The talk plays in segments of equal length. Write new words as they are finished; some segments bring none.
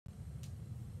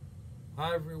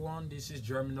Hi everyone, this is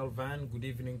Germinal Van. Good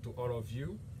evening to all of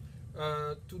you.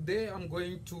 Today I'm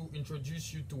going to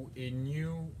introduce you to a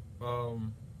new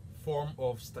form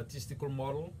of statistical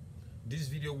model. This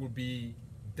video will be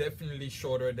definitely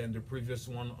shorter than the previous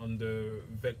one on the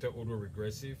vector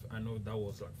autoregressive. I know that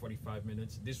was like 45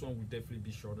 minutes. This one will definitely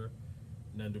be shorter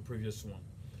than the previous one.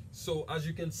 So as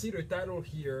you can see the title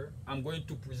here, I'm going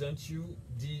to present you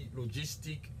the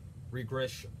logistic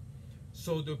regression.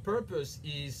 So the purpose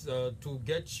is to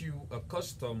get you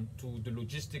accustomed to the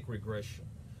logistic regression.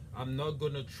 I'm not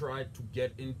going to try to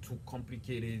get into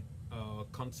complicated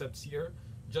concepts here,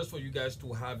 just for you guys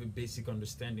to have a basic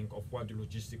understanding of what the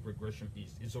logistic regression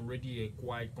is. It's already a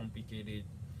quite complicated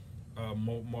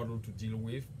model to deal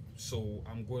with, so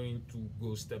I'm going to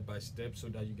go step by step so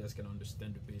that you guys can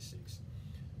understand the basics.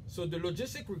 So the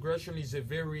logistic regression is a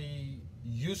very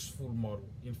useful model.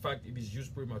 In fact, it is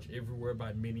used pretty much everywhere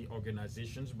by many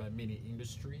organizations, by many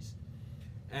industries.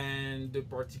 And the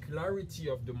particularity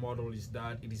of the model is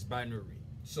that it is binary.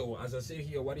 So as I say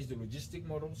here, what is the logistic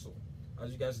model? So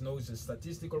as you guys know, it's a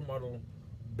statistical model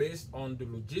based on the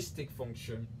logistic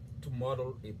function to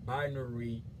model a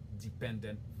binary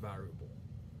dependent variable.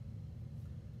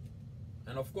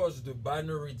 And of course, the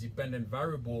binary dependent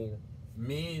variable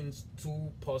means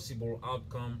two possible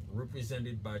outcomes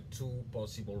represented by two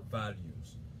possible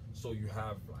values. So you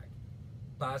have like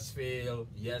pass fail,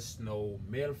 yes no,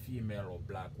 male female, or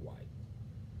black white.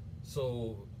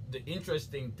 So the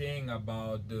interesting thing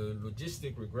about the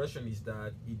logistic regression is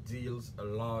that it deals a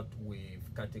lot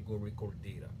with categorical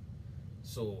data.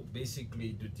 So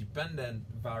basically the dependent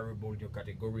variable, your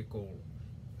categorical,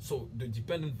 so the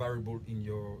dependent variable in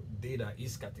your data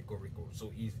is categorical,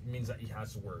 so it means that it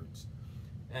has words.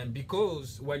 And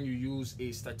because when you use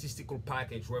a statistical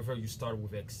package, whether you start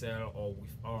with Excel or with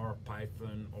R,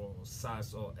 Python, or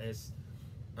SAS or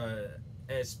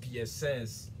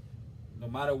SPSS, no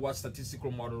matter what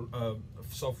statistical model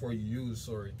software you use,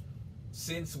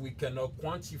 since we cannot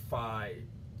quantify,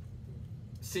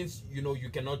 since you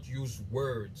cannot use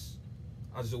words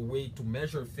as a way to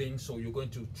measure things, so you're going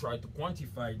to try to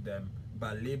quantify them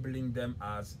by labeling them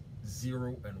as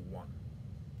 0 and 1.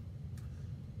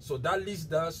 So that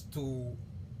leads us to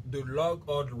the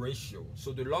log-odd ratio.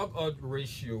 So the log-odd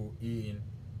ratio in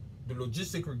the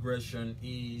logistic regression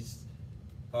is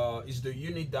the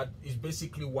unit that is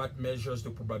basically what measures the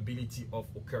probability of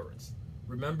occurrence.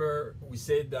 Remember, we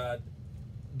said that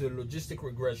the logistic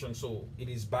regression, so it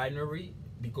is binary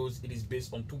because it is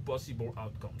based on two possible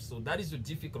outcomes. So that is the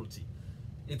difficulty.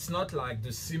 It's not like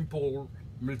the simple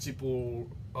multiple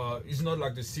it's not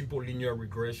like the simple linear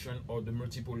regression or the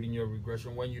multiple linear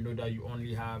regression, when you know that you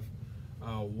only have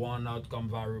one outcome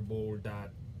variable,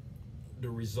 that the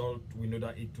result, we know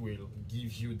that it will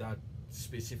give you that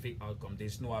specific outcome.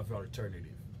 There's no other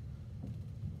alternative.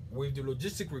 With the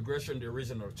logistic regression, there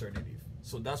is an alternative,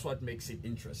 so that's what makes it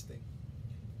interesting.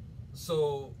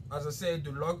 So as I said,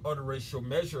 the log-odd ratio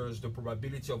measures the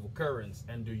probability of occurrence,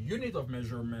 and the unit of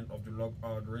measurement of the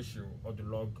log-odd ratio or the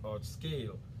log-odd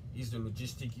scale is the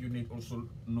logistic unit, also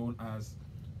known as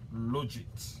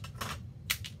logit.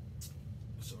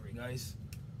 Sorry guys.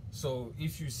 So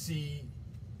if you see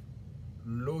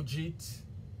logit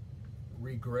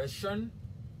regression,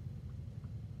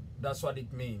 that's what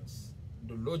it means.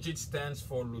 The logit stands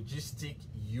for logistic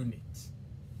unit.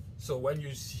 So when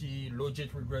you see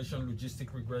logit regression,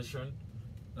 logistic regression,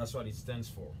 that's what it stands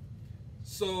for.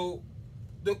 So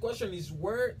the question is,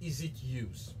 where is it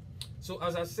used? So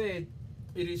as I said,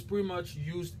 it is pretty much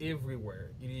used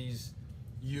everywhere. It is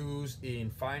used in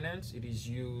finance, it is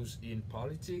used in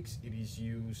politics, it is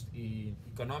used in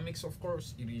economics, of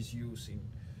course, it is used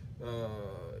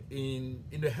in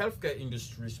the healthcare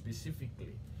industry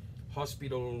specifically.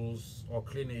 Hospitals or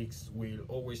clinics will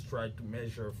always try to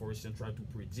measure, for instance, try to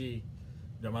predict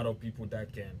the amount of people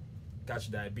that can catch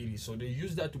diabetes. So they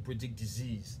use that to predict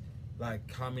disease,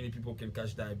 like how many people can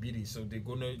catch diabetes. So they're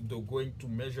going to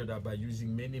measure that by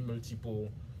using many multiple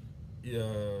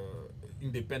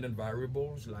independent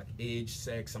variables like age,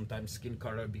 sex, sometimes skin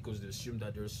color, because they assume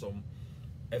that there's some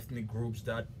ethnic groups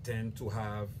that tend to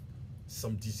have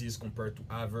some disease compared to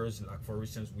others. Like for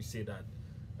instance, we say that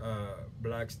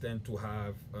blacks tend to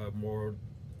have more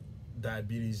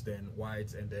diabetes than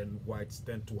whites, and then whites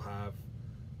tend to have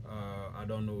I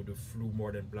don't know, the flu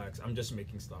more than blacks. I'm just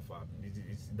making stuff up.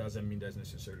 It doesn't mean that's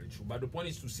necessarily true, but the point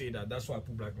is to say that, that's why I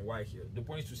put black and white here. The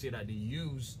point is to say that they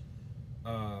use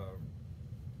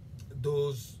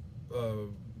those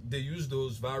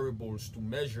variables to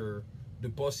measure the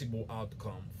possible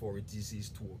outcome for a disease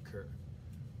to occur.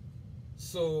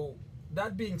 So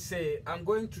that being said, I'm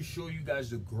going to show you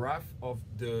guys the graph of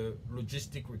the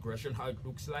logistic regression, how it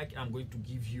looks like. I'm going to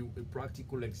give you a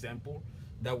practical example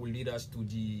that will lead us to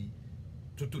the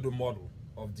model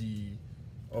of the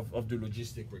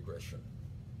logistic regression.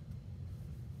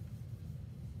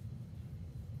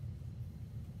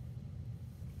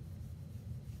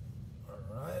 All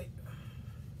right.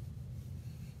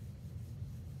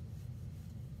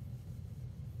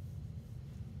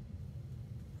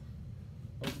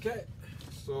 Okay,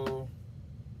 so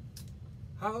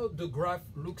how the graph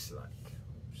looks like.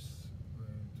 Oops.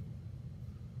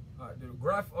 All right, the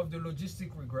graph of the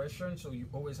logistic regression. So you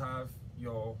always have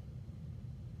your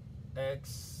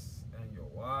X and your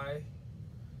Y.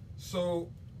 So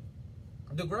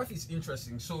the graph is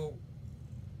interesting. So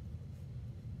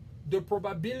the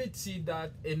probability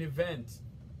that an event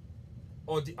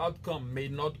or the outcome may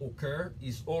not occur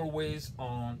is always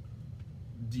on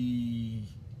the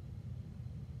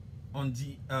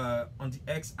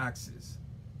x-axis.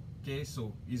 Okay,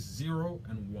 so it's 0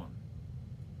 and 1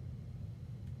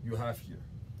 you have here.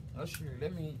 Actually,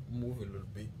 let me move a little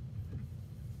bit the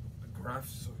graph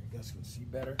so you guys can see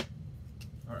better.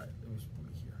 All right, let me just put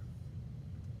it here.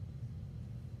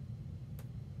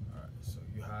 All right, so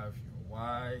you have your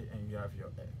Y and you have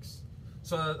your X.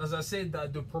 So as I said,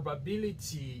 that the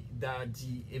probability that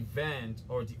the event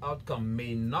or the outcome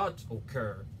may not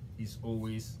occur is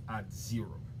always at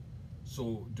 0.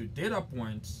 So the data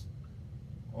points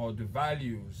or the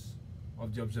values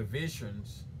of the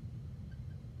observations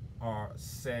are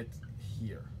set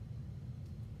here.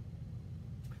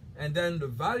 And then the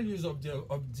values of the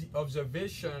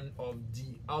observation of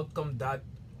the outcome that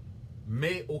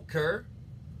may occur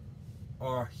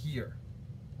are here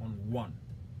on 1.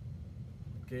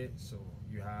 Okay, so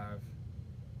you have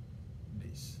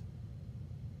this.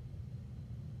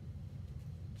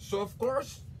 So of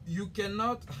course you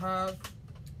cannot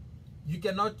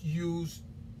use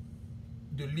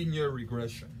the linear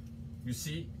regression. You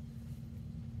see,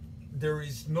 there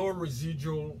is no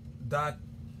residual that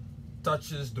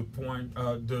touches the point,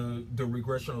 the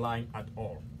regression line at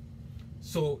all.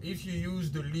 So if you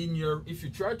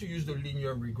try to use the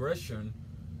linear regression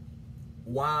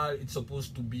while it's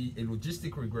supposed to be a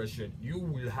logistic regression, you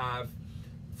will have,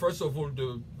 first of all,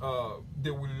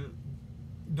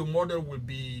 the model will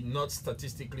be not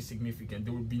statistically significant.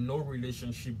 There will be no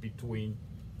relationship between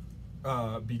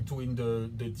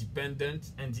the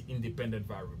dependent and the independent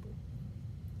variable.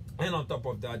 And on top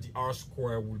of that, the R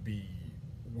square will be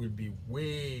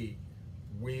way,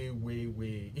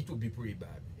 it will be pretty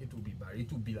bad. It will be bad.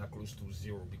 It will be like close to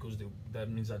 0 because that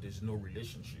means that there's no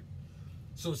relationship.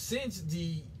 So since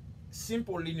the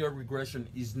simple linear regression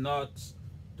is not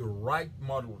the right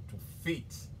model to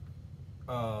fit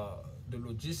the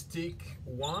logistic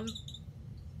one,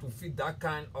 to fit that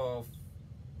kind of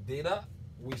data,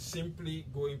 we're simply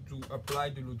going to apply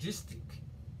the logistic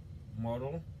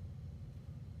model.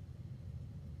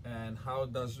 And how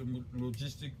does the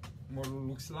logistic model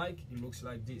looks like? It looks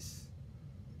like this.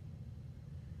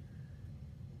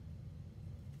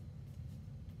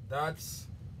 That's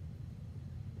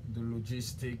the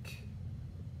logistic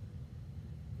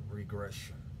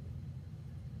regression.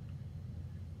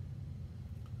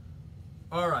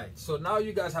 All right, so now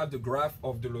you guys have the graph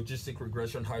of the logistic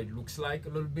regression, how it looks like a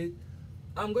little bit.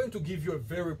 I'm going to give you a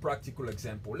very practical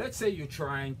example. Let's say you're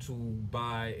trying to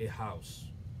buy a house.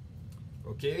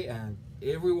 Okay, and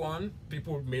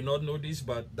people may not know this,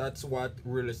 but that's what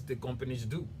real estate companies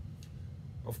do.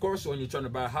 Of course, when you're trying to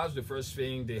buy a house, the first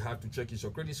thing they have to check is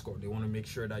your credit score. They want to make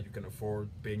sure that you can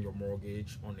afford paying your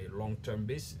mortgage on a long-term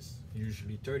basis,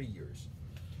 usually 30 years.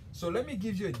 So let me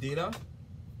give you a data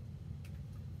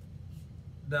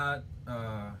that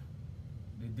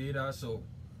the data. So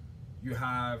you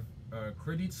have a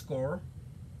credit score.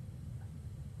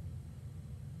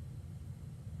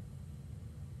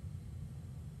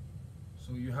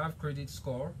 So you have credit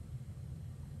score,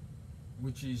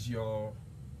 which is your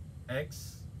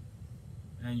X,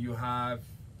 and you have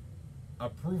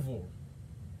approval,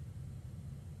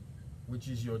 which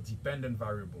is your dependent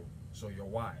variable, so your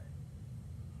Y.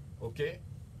 Okay,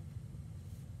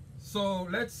 so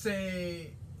let's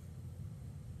say,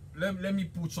 let me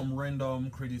put some random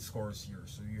credit scores here.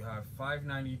 So you have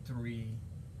 593,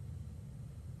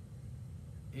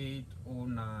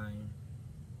 809,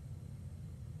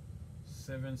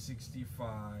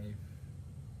 765,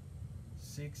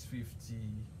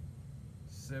 650,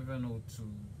 702,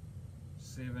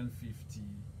 750,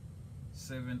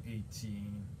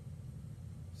 718,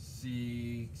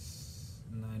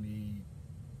 690,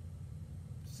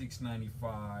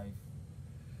 695,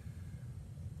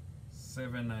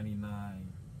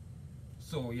 799.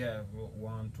 So yeah,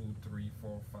 1, 2, 3,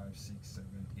 4, 5, 6,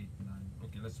 7, 8, 9.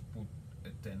 Okay, let's put a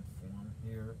 10th one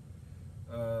here.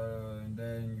 And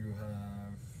then you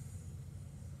have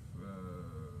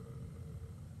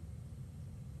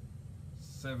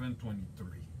 723.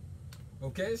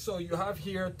 Okay, so you have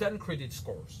here 10 credit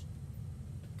scores.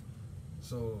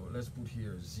 So let's put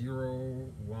here 0,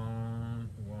 1,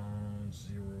 1,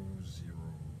 0, 0,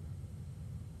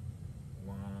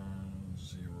 1,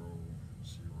 0,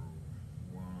 0,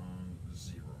 1,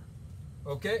 0.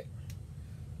 Okay,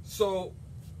 so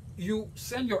you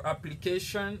send your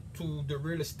application to the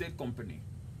real estate company.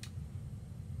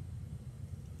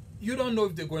 You don't know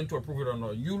if they're going to approve it or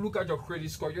not. You look at your credit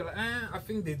score, you're like, I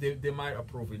think they might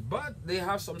approve it. But they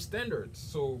have some standards.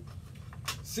 So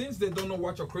since they don't know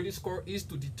what your credit score is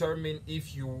to determine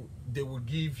if they will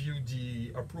give you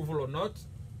the approval or not,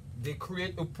 they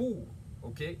create a pool.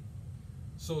 Okay,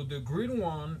 so the green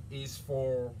one is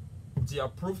for the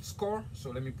approved score. So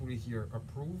let me put it here,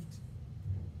 approved.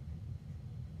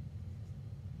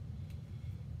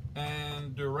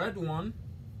 And the red one,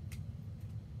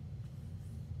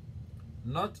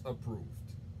 not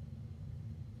approved.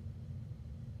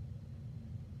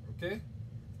 Okay,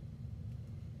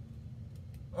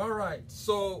 all right,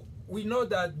 so we know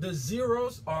that the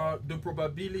zeros are the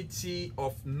probability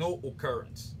of no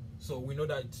occurrence, so we know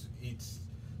that it's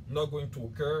not going to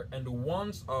occur, and the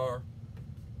ones are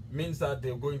means that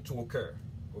they're going to occur.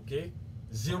 Okay,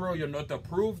 0, you're not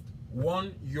approved.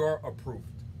 1, you're approved.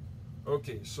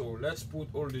 Okay, so let's put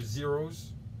all the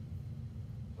zeros.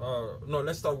 No,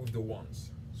 let's start with the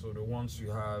ones. So the ones,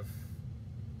 you have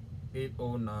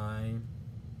 809,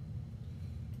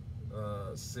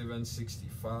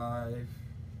 765,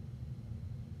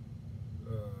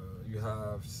 you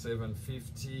have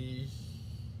 750,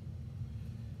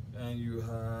 and you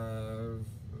have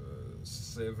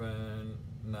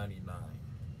 799.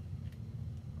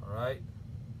 All right,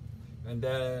 and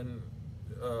then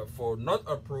for not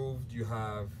approved, you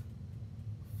have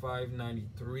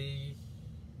 593,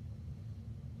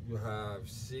 you have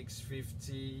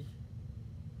 650,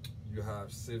 you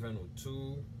have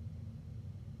 702,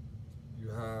 you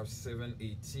have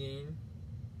 718,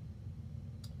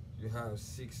 you have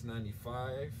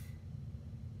 695,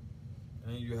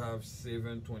 and you have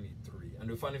 723. And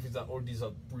the funny thing is that all these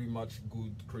are pretty much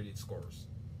good credit scores,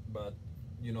 but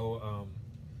you know,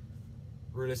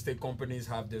 real estate companies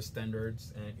have their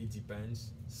standards, and it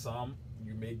depends. Some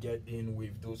you may get in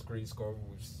with those credit scores,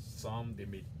 with some they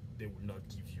will not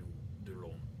give you the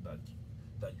loan that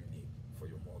you need for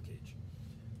your mortgage.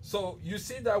 So you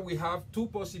see that we have two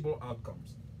possible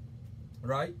outcomes,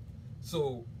 right?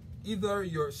 So either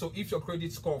if your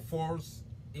credit score falls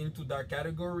into that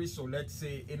category, so let's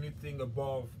say anything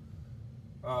above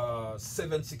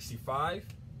 765,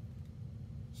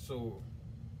 so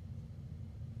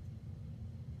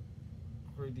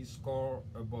credit score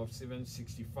above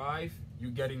 765, you're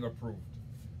getting approved.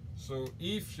 So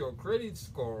if your credit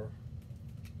score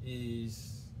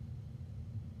is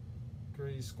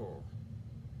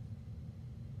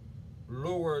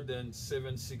lower than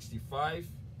 765,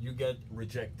 you get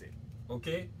rejected.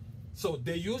 Okay, so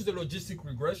they use the logistic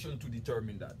regression to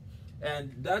determine that,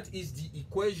 and that is the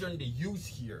equation they use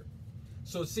here.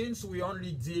 So since we're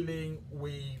only dealing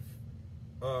with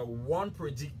one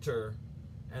predictor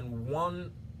and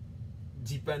one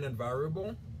dependent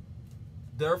variable,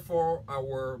 therefore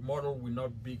our model will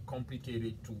not be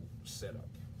complicated to set up.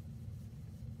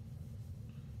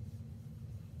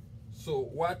 So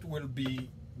what will be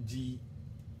the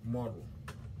model?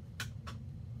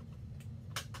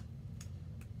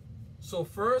 So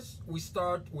first we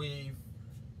start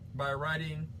by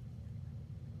writing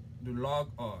the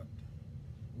log odd,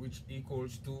 which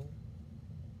equals to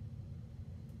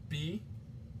P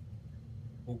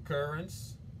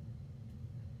occurrence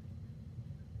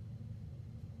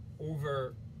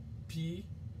over P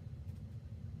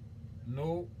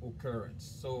no occurrence.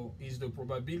 So is the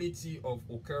probability of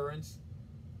occurrence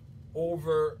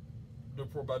over the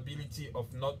probability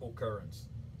of not occurrence.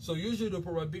 So usually the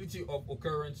probability of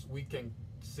occurrence, we can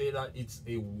say that it's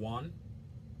a 1.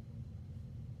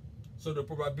 So the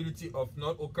probability of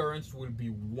not occurrence will be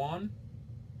 1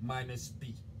 minus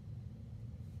P.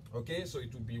 Okay, so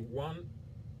it will be 1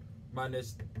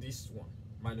 minus this one,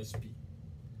 minus P.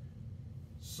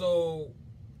 So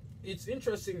it's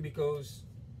interesting because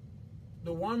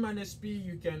the 1 minus P,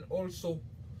 you can also,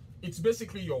 it's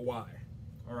basically your Y.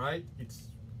 All right,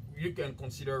 you can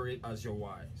consider it as your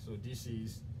Y. So this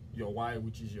is your Y,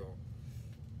 which is your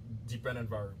dependent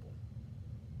variable.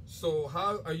 So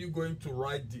how are you going to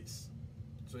write this?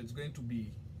 So it's going to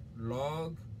be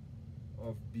log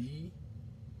of B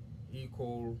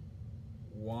equal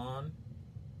 1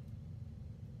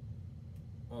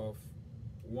 of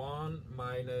 1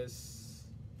 minus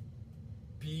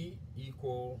P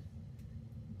equal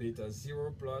beta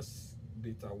 0 plus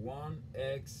beta 1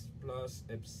 x plus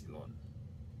epsilon.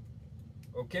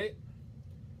 Okay,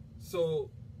 so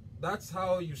that's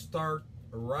how you start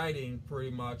writing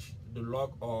pretty much the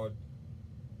log odd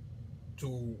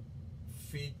to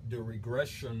fit the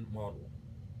regression model.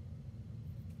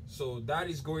 So that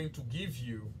is going to give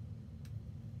you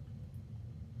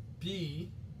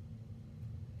P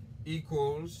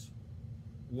equals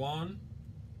 1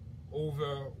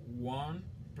 over 1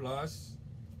 plus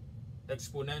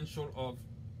exponential of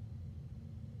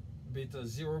beta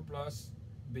 0 plus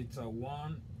beta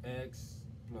 1 x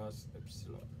plus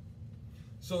epsilon.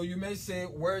 So you may say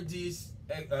where this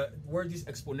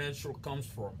exponential comes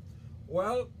from.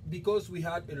 Well, because we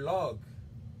had a log,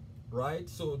 right?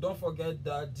 So don't forget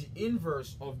that the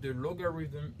inverse of the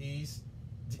logarithm is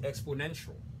the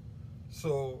exponential.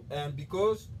 So, and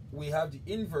because we have the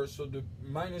inverse, so the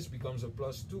minus becomes a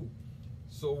plus 2.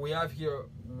 So we have here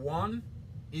 1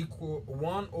 equal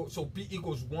 1, so P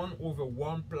equals 1 over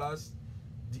 1 plus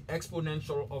the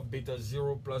exponential of beta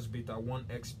 0 plus beta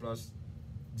 1x plus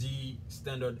the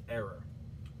standard error.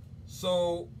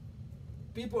 So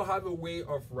people have a way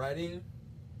of writing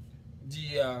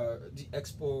the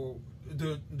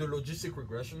logistic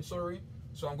regression, sorry.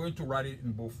 So I'm going to write it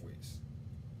in both ways.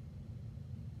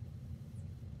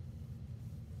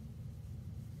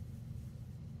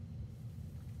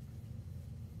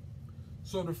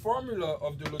 So the formula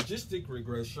of the logistic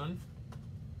regression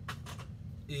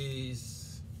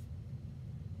is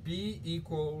P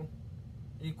equals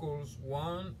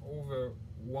 1 over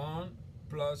 1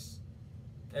 plus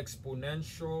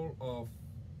exponential of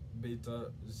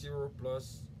beta 0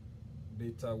 plus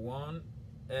beta 1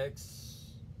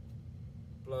 x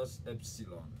plus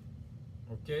epsilon.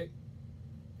 Okay,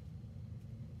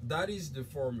 that is the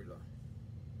formula.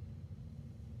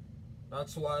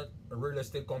 That's what real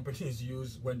estate companies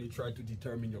use when they try to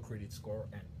determine your credit score,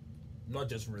 and not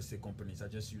just real estate companies. I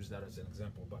just use that as an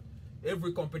example, but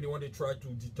every company, when they try to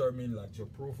determine like the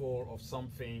approval of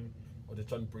something, or they're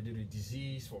trying to predict a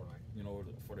disease for, like, you know,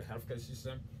 for the healthcare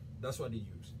system, that's what they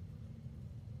use.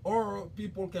 Or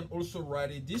people can also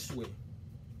write it this way: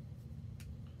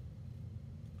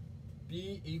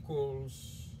 P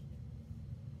equals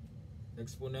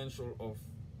exponential of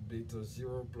beta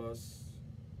 0 plus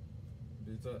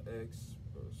beta x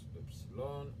plus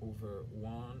epsilon over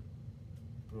 1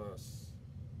 plus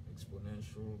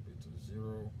exponential beta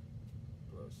 0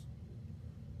 plus.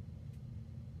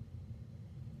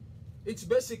 It's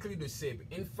basically the same.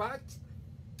 In fact,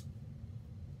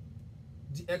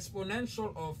 the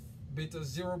exponential of beta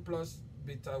 0 plus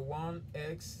beta 1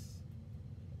 x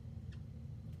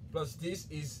plus this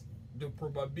is the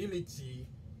probability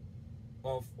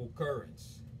of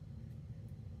occurrence.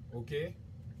 Okay,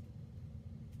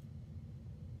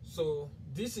 so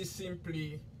this is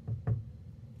simply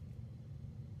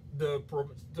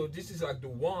so this is like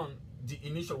the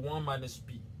initial 1 minus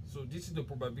P. So this is the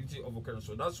probability of occurrence.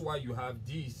 So that's why you have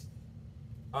this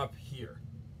up here.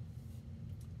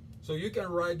 So you can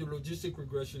write the logistic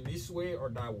regression this way or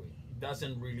that way. It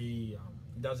doesn't really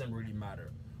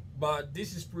matter. But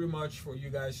this is pretty much for you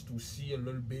guys to see a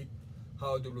little bit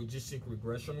how the logistic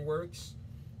regression works.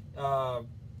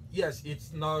 Yes,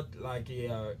 it's not like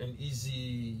an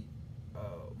easy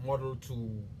model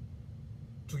to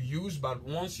use, but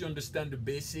once you understand the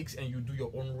basics and you do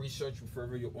your own research, you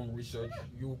further your own research,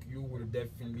 you will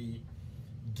definitely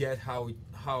get how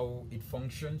it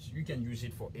functions. You can use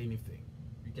it for anything.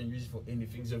 You can use it for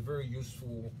anything. It's a very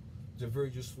useful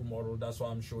model. That's why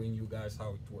I'm showing you guys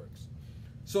how it works.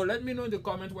 So let me know in the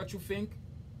comment what you think.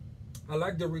 I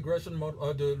like the regression model,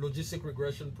 or the logistic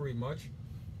regression, pretty much.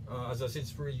 As I said,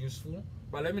 it's pretty useful.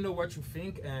 But let me know what you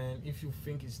think, and if you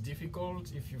think it's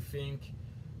difficult, if you think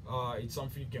it's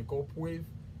something you can cope with.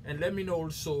 And let me know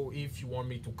also if you want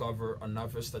me to cover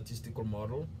another statistical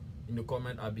model in the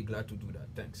comment. I'll be glad to do that.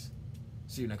 Thanks.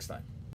 See you next time.